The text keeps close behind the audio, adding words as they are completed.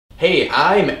Hey,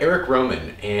 I'm Eric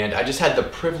Roman, and I just had the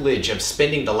privilege of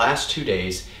spending the last 2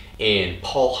 days in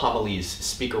Paul Homilie's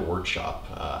speaker workshop.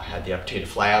 I had the opportunity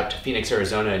to fly out to Phoenix,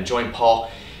 Arizona and join Paul.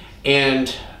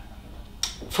 And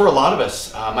for a lot of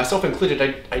us, myself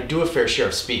included, I do a fair share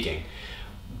of speaking.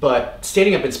 But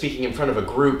standing up and speaking in front of a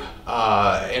group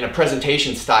in a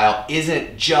presentation style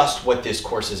isn't just what this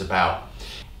course is about.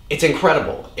 It's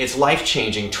incredible. It's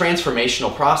life-changing,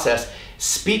 transformational process.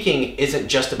 Speaking isn't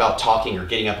just about talking or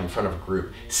getting up in front of a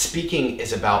group. Speaking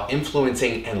is about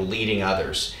influencing and leading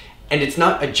others. And it's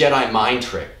not a Jedi mind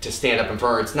trick to stand up in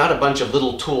front. It's not a bunch of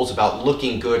little tools about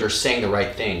looking good or saying the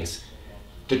right things.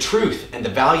 The truth and the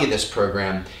value of this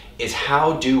program is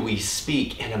how do we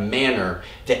speak in a manner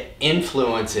that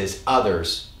influences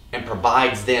others and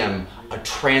provides them a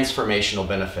transformational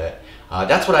benefit.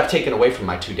 That's what I've taken away from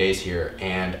my 2 days here,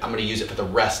 and I'm going to use it for the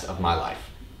rest of my life.